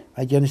Dalet.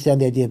 Right? You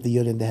understand the idea of the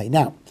Yud and the Hey.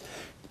 Now,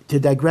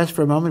 to digress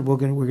for a moment, we're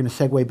going to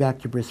segue back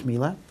to Bris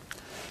Milah.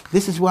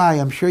 This is why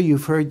I'm sure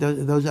you've heard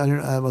those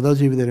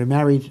of you that are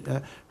married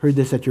heard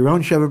this at your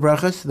own Sheva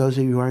Brachas. Those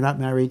of you who are not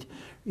married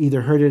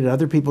either heard it at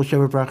other people's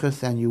Sheva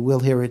Brachas, and you will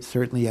hear it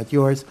certainly at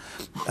yours.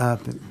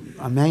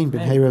 Amen.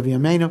 B'nei Ravi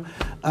Amenu.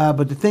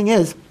 But the thing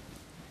is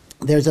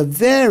There's a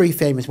very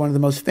famous, one of the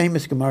most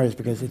famous Gemaras,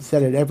 because it's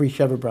said at every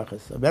Sheva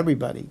Brachas of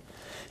everybody,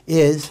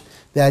 is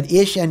that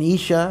Ish and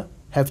Isha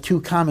have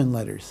two common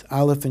letters,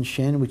 Aleph and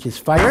Shin, which is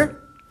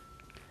fire,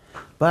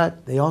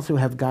 but they also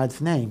have God's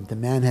name. The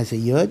man has a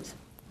Yud,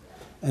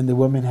 and the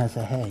woman has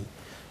a Hey.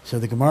 So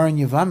the Gemara in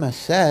Yevamah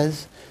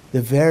says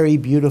the very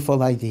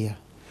beautiful idea.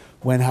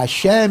 When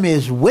Hashem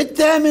is with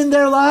them in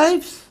their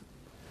lives,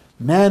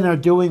 men are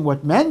doing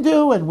what men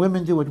do, and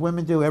women do what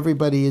women do.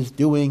 Everybody is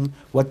doing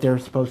what they're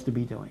supposed to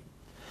be doing.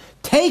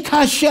 Take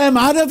Hashem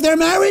out of their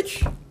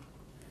marriage,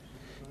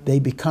 they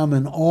become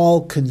an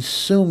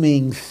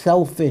all-consuming,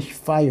 selfish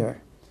fire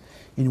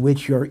in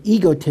which your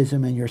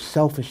egotism and your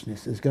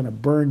selfishness is going to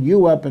burn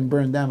you up and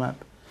burn them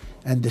up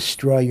and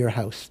destroy your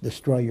house,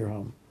 destroy your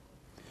home.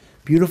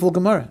 Beautiful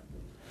Gemara.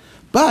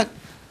 But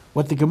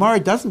what the Gemara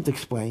doesn't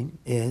explain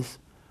is,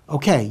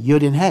 okay,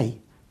 Yud and Hey,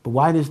 but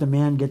why does the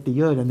man get the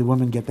Yud and the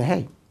woman get the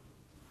Hey?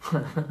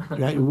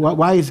 Right?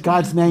 Why is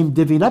God's name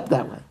divvied up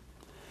that way?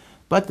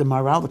 But the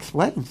Maharal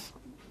explains.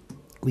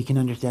 We can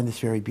understand this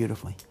very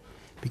beautifully.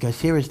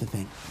 Because here is the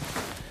thing.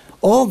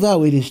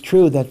 Although it is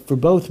true that for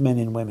both men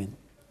and women,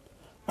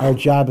 our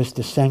job is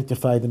to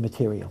sanctify the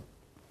material,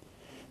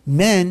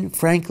 men,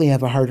 frankly,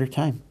 have a harder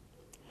time.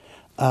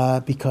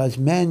 Because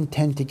men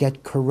tend to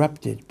get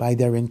corrupted by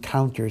their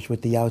encounters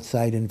with the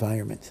outside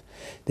environment.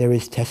 There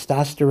is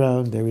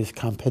testosterone, there is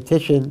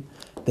competition,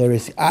 there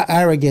is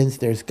arrogance,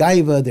 there's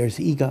gaiva,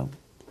 there's ego.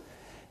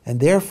 And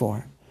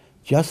therefore,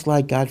 just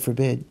like, God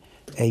forbid,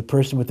 a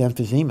person with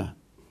emphysema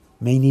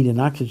may need an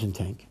oxygen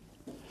tank,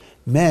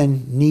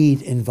 men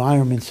need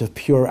environments of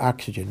pure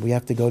oxygen. We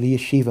have to go to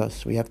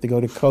yeshivas, we have to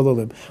go to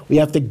kololim, we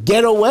have to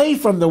get away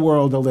from the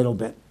world a little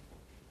bit,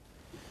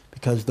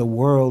 because the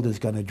world is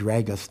going to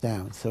drag us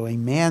down. So a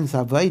man's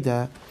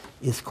avodah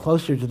is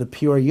closer to the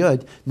pure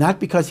yud, not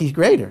because he's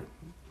greater,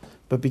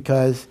 but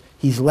because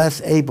he's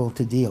less able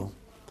to deal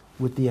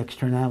with the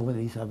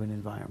externalities of an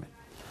environment.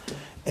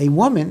 A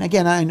woman,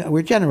 again,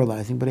 we're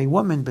generalizing, but a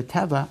woman,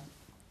 Bateva,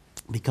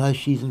 because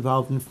she's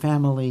involved in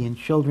family and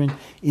children,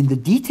 in the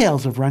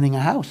details of running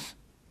a house,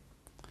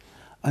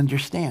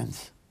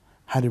 understands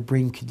how to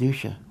bring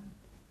Kedusha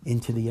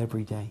into the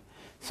everyday.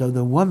 So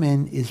the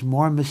woman is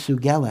more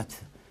mesugelet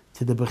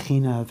to the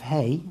Bechina of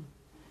Hey,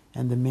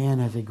 and the man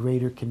has a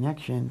greater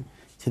connection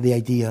to the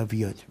idea of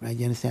Yud. Right?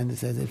 You understand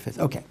this as it fits?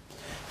 Okay.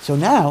 So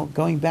now,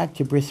 going back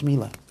to Bris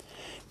Milah.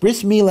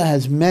 Bris Milah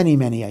has many,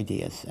 many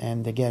ideas,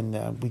 and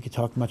again, we could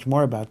talk much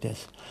more about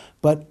this.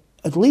 But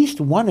at least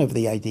one of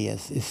the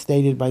ideas is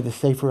stated by the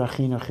Sefer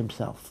HaChinuch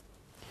himself.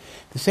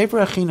 The Sefer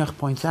HaChinuch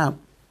points out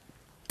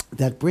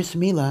that Bris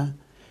Milah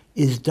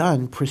is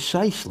done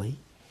precisely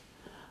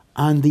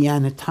on the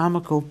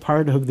anatomical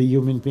part of the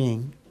human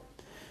being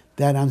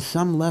that on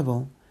some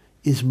level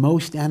is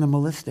most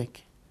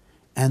animalistic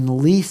and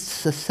least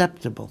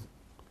susceptible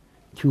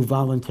to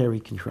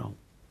voluntary control.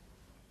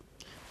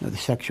 You know, the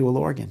sexual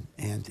organ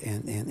and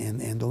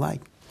the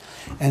like.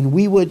 And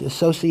we would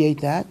associate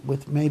that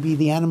with maybe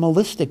the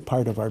animalistic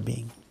part of our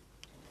being.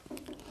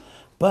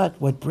 But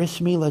what Bris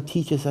Milah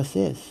teaches us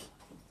is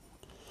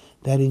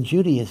that in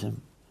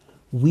Judaism,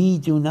 we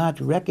do not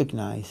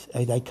recognize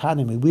a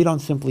dichotomy. We don't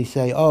simply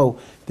say, oh,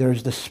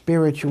 there's the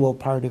spiritual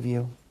part of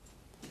you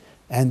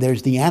and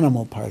there's the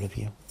animal part of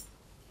you.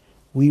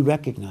 We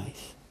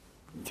recognize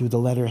through the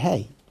letter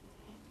Hey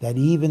that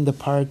even the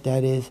part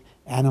that is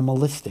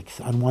animalistic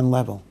on one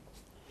level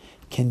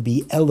can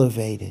be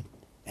elevated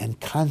and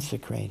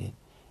consecrated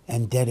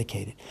and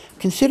dedicated.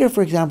 Consider,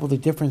 for example, the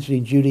difference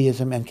between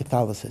Judaism and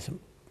Catholicism.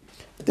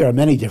 There are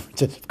many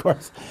differences, of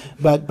course,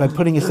 but by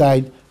putting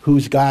aside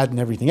who's God and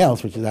everything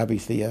else, which is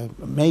obviously a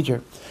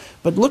major,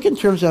 but look in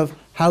terms of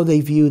how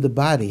they view the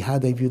body, how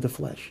they view the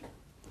flesh.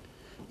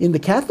 In the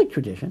Catholic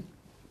tradition,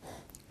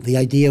 the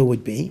idea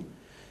would be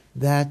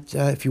that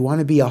if you want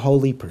to be a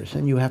holy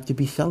person, you have to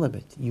be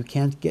celibate. You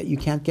can't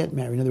get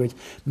married. In other words,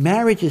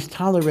 marriage is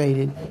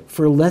tolerated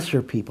for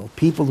lesser people,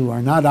 people who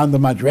are not on the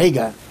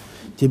madrega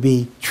to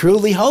be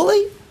truly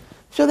holy,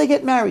 so they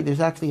get married.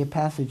 There's actually a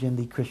passage in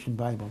the Christian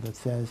Bible that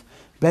says,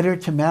 better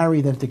to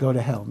marry than to go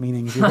to hell,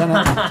 meaning if you're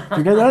gonna,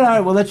 all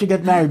right, we'll let you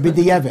get married,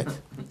 b'di'evet,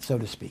 so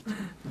to speak.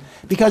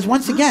 Because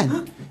once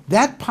again,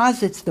 that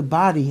posits the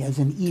body as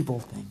an evil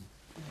thing.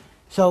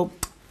 So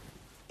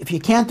if you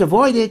can't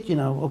avoid it,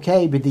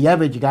 okay,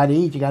 b'di'evet, you got to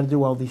eat, you got to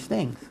do all these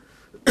things.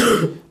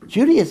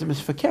 Judaism is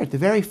fakir. The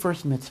very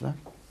first mitzvah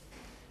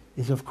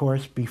is, of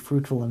course, be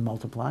fruitful and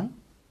multiply.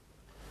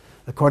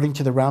 According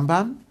to the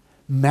Rambam,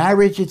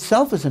 marriage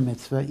itself is a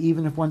mitzvah,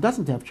 even if one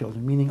doesn't have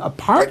children, meaning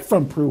apart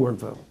from pru or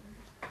vu,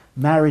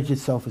 marriage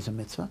itself is a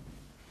mitzvah.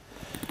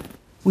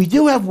 We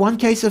do have one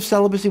case of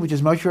celibacy, which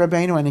is Moshe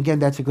Rabbeinu, and again,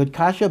 that's a good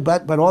kasha,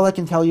 but all I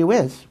can tell you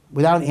is,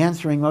 without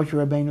answering Moshe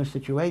Rabbeinu's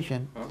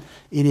situation,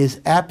 it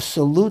is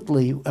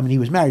absolutely, he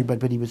was married,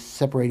 but he was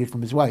separated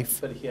from his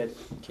wife. But he had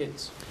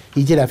kids.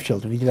 He did have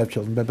children,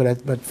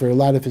 but for a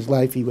lot of his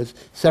life, he was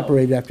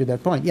separated after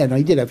that point. Yeah, no,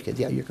 he did have kids,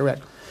 yeah, you're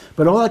correct.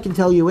 But all I can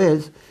tell you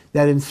is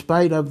that in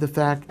spite of the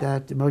fact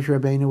that Moshe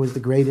Rabbeinu was the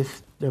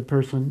greatest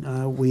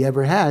person we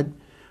ever had,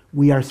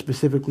 we are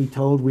specifically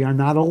told we are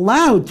not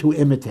allowed to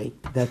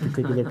imitate that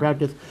particular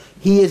practice.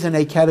 He is in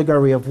a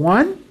category of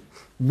one,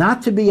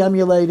 not to be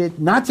emulated,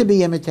 not to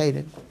be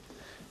imitated,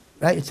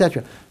 right,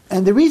 etc.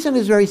 And the reason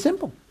is very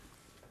simple.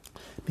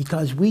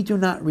 Because we do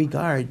not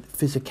regard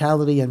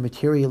physicality and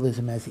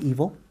materialism as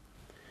evil.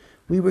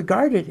 We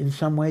regard it in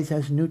some ways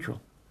as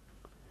neutral.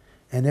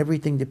 And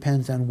everything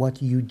depends on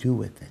what you do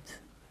with it.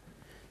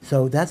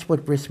 So that's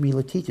what Bris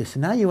Milah teaches. So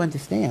now you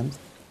understand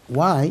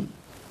why,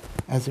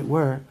 as it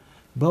were,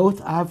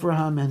 both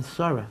Avraham and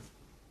Sarah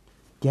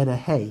get a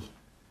hey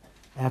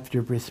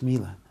after Bris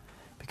Milah.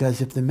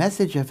 Because if the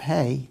message of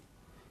hey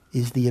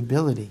is the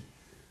ability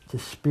to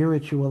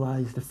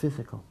spiritualize the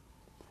physical,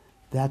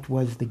 that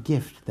was the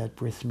gift that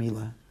Bris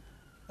Milah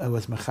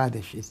was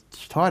Machadish. It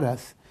taught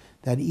us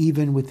that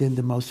even within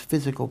the most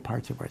physical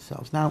parts of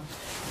ourselves. Now,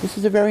 this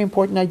is a very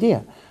important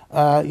idea.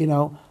 That's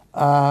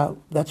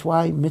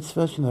why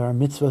mitzvahs, there are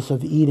mitzvahs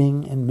of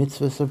eating and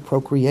mitzvahs of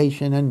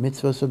procreation and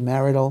mitzvahs of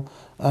marital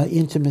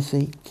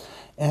intimacy.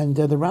 And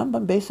the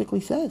Rambam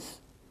basically says,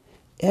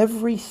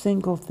 every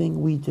single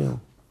thing we do,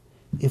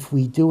 if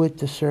we do it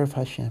to serve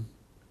Hashem,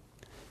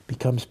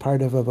 becomes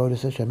part of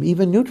Avodas Hashem,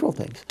 even neutral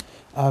things.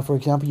 For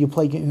example,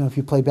 if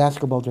you play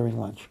basketball during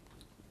lunch.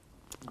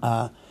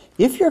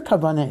 If your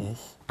kavanah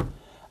is,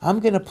 I'm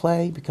going to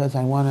play because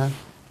I want to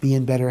be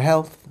in better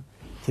health,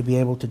 to be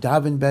able to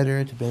daven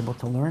better, to be able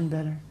to learn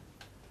better,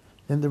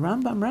 then the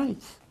Rambam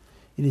writes,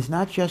 it is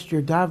not just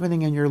your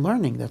davening and your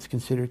learning that's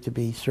considered to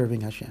be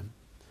serving Hashem,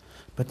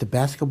 but the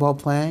basketball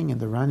playing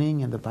and the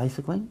running and the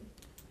bicycling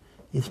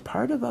is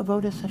part of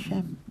Avodas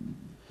Hashem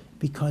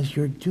because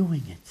you're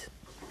doing it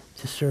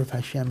to serve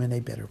Hashem in a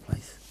better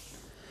place.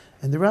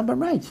 And the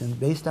Rambam writes, and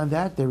based on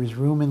that, there is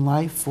room in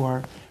life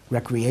for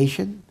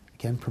recreation,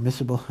 again,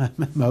 permissible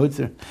modes.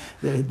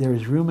 There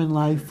is room in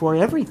life for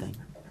everything.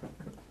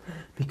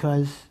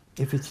 Because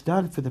if it's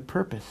done for the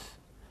purpose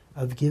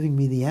of giving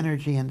me the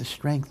energy and the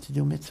strength to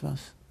do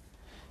mitzvahs,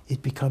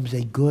 it becomes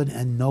a good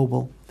and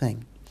noble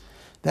thing.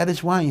 That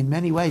is why, in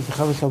many ways, the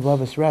Chavos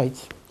HaLevavos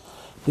writes,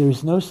 there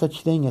is no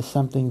such thing as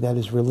something that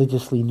is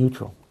religiously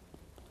neutral.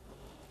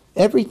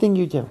 Everything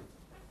you do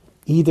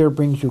either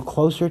brings you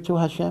closer to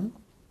Hashem,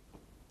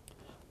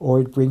 or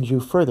it brings you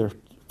further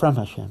from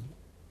Hashem.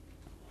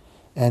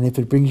 And if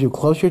it brings you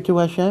closer to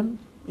Hashem,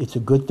 it's a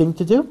good thing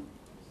to do.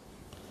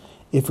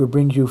 If it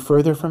brings you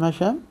further from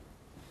Hashem,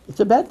 it's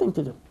a bad thing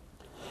to do.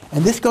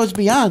 And this goes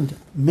beyond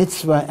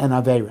mitzvah and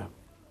aveira.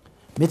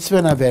 Mitzvah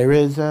and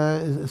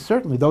aveira is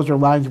certainly, those are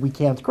lines we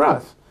can't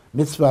cross.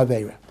 Mitzvah,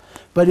 aveira.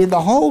 But in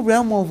the whole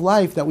realm of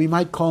life that we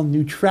might call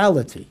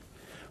neutrality,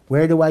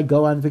 where do I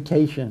go on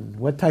vacation?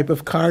 What type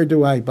of car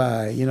do I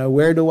buy?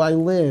 Where do I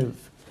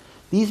live?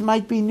 These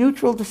might be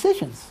neutral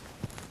decisions.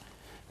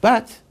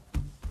 But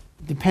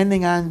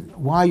depending on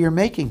why you're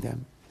making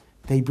them,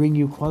 they bring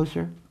you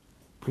closer,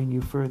 bring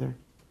you further.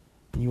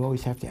 And you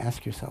always have to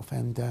ask yourself.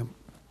 And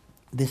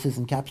this is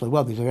encapsulated.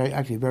 Well, there's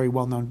actually a very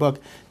well-known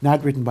book,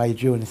 not written by a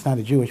Jew, and it's not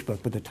a Jewish book,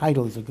 but the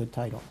title is a good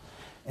title.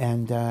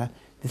 And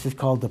this is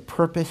called The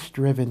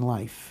Purpose-Driven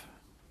Life.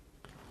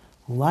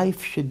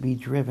 Life should be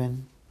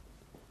driven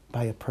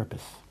by a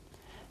purpose.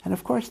 And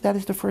of course, that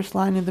is the first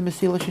line in the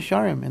Mesilas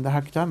Yesharim, in the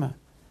Hakdama.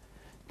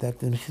 That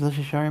the Mesilas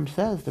Yesharim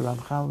says, the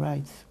Ramchal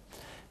writes,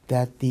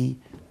 that the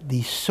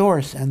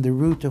source and the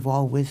root of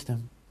all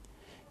wisdom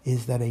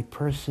is that a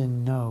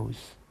person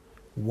knows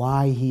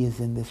why he is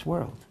in this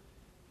world.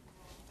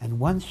 And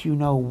once you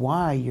know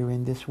why you're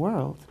in this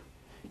world,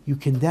 you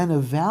can then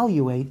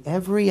evaluate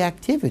every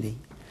activity.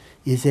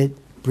 Is it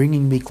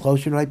bringing me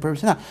closer to my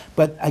purpose? Now,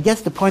 but I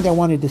guess the point I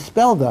want to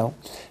dispel, though,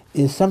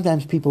 is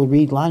sometimes people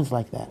read lines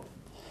like that,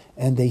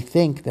 and they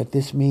think that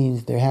this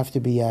means there has to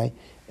be a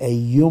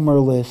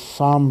humorless,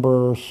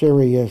 somber,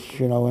 serious,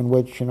 in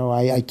which,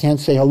 I can't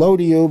say hello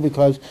to you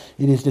because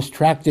it is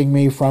distracting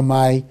me from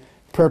my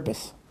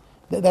purpose.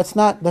 That's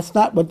not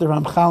what the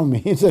Ramchal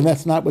means, and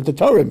that's not what the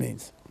Torah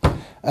means.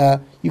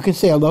 You can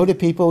say hello to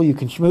people, you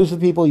can schmooze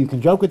with people, you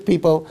can joke with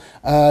people,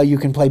 you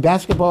can play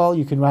basketball,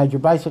 you can ride your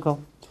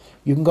bicycle,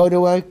 you can go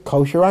to a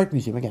kosher art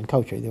museum. Again,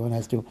 kosher, the one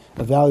has to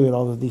evaluate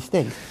all of these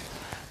things.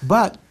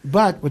 But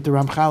what the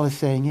Ramchal is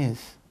saying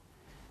is,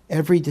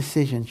 every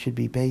decision should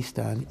be based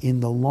on, in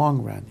the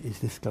long run, is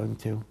this going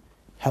to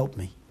help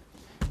me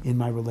in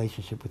my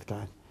relationship with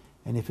God?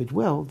 And if it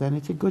will, then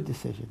it's a good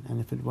decision. And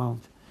if it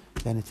won't,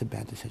 then it's a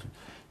bad decision.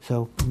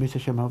 So, Mr.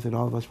 Hashem, hope that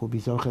all of us will be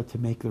zocheh to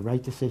make the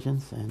right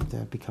decisions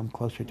and become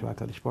closer to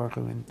HaKadosh Baruch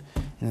Hu. And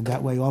in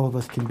that way, all of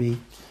us can be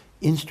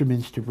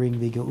instruments to bring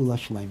the Geula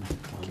Shlema.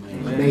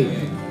 Amen.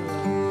 Amen.